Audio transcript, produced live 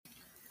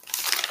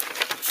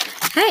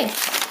Hi,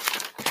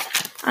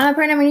 I'm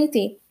Aparna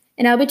Manithi,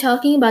 and I'll be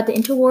talking about the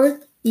interwar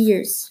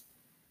years.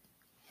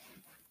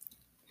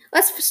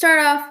 Let's start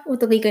off with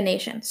the League of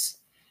Nations.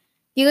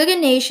 The League of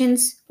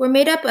Nations were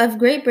made up of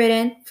Great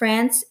Britain,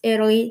 France,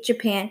 Italy,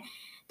 Japan,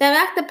 that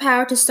lacked the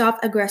power to stop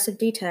aggressive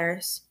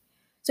dictators.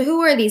 So who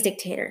were these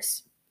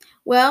dictators?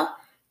 Well,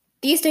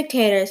 these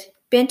dictators,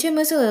 Benito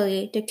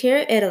Mussolini, dictator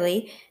of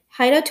Italy,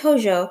 Hido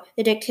Tojo,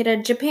 the dictator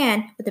of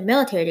Japan with a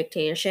military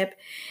dictatorship,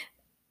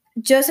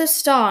 Joseph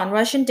Stalin,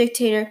 Russian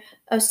dictator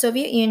of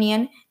Soviet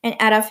Union, and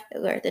Adolf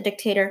Hitler, the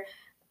dictator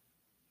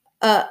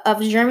of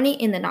Germany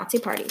in the Nazi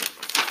Party.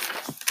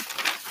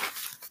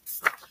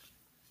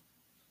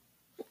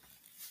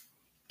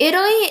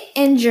 Italy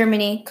and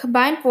Germany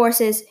combined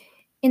forces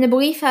in the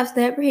belief that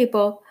their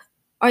people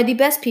are the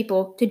best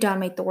people to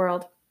dominate the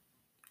world.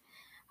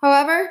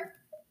 However,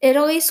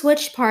 Italy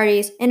switched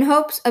parties in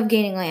hopes of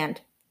gaining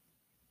land.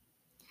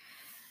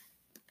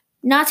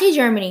 Nazi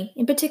Germany,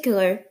 in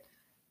particular,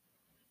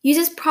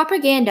 uses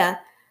propaganda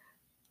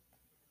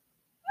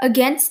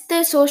against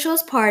the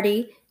Socialist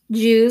Party,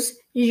 Jews,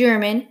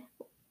 German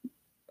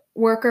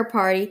Worker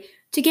Party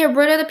to get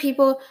rid of the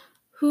people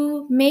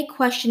who may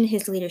question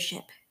his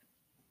leadership.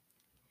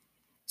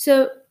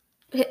 So,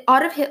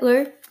 Adolf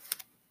Hitler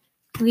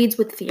leads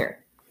with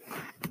fear.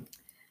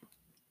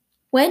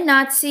 When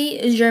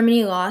Nazi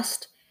Germany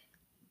lost,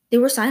 they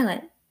were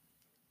silent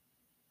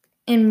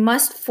and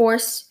must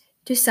force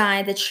to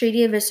sign the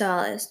Treaty of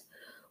Versailles,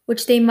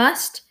 which they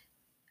must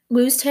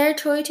lose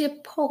territory to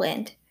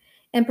Poland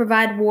and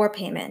provide war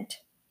payment.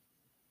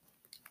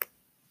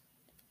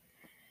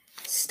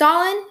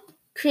 Stalin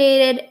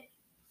created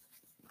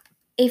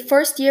a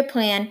first-year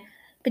plan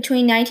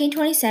between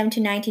 1927 to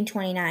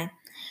 1929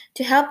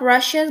 to help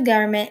Russia's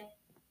government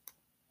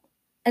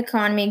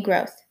economy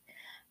growth.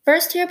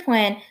 First-year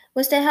plan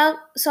was to help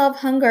solve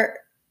hunger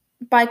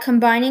by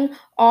combining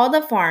all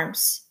the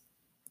farms.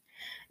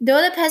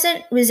 Though the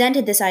peasant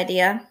resented this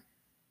idea,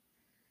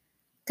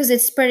 because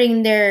it's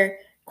spreading their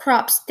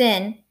crops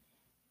thin,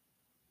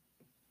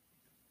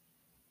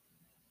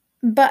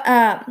 but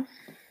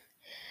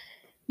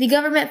the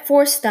government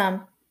forced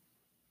them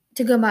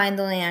to combine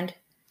the land.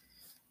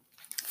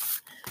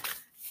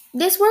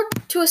 This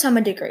worked to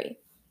some degree.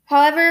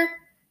 However,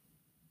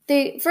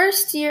 the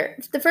first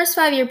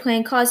 5-year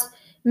plan caused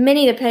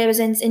many of the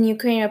peasants in the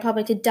Ukrainian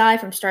Republic to die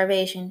from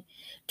starvation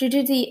due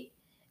to the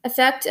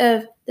effect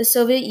of the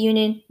Soviet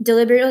Union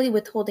deliberately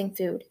withholding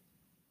food.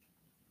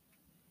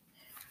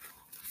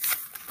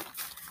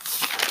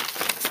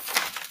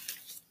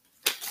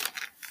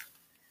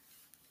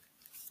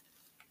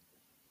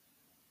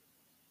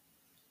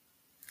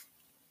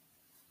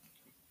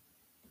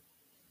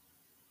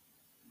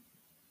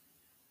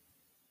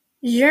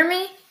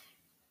 Germany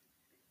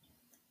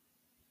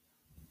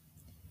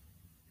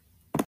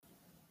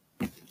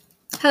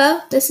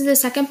Hello, this is the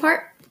second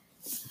part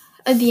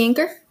of the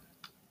anchor.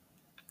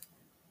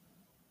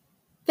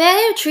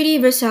 Failure of Treaty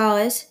of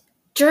Versailles,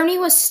 Germany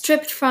was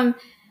stripped from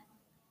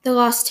the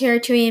lost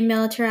territory and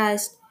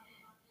militarized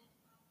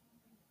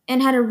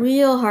and had a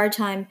real hard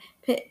time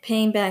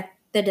paying back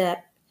the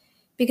debt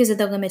because of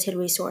the limited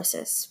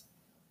resources.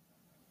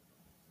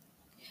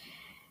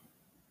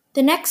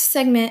 The next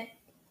segment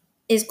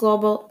is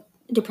global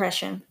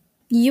depression.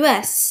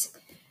 US,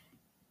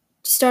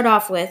 to start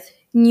off with,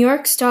 New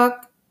York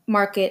stock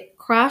market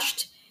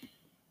crashed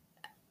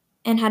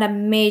and had a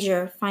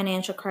major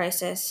financial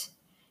crisis.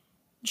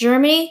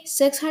 Germany,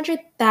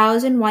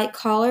 600,000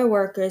 white-collar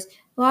workers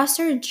lost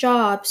their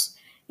jobs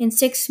and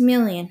 6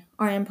 million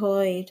are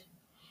unemployed.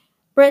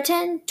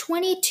 Britain,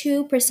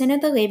 22%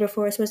 of the labor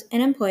force was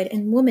unemployed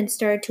and women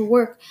started to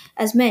work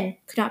as men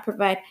could not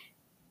provide,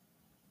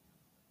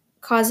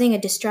 causing a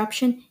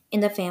disruption in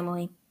the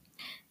family.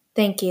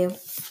 Thank you.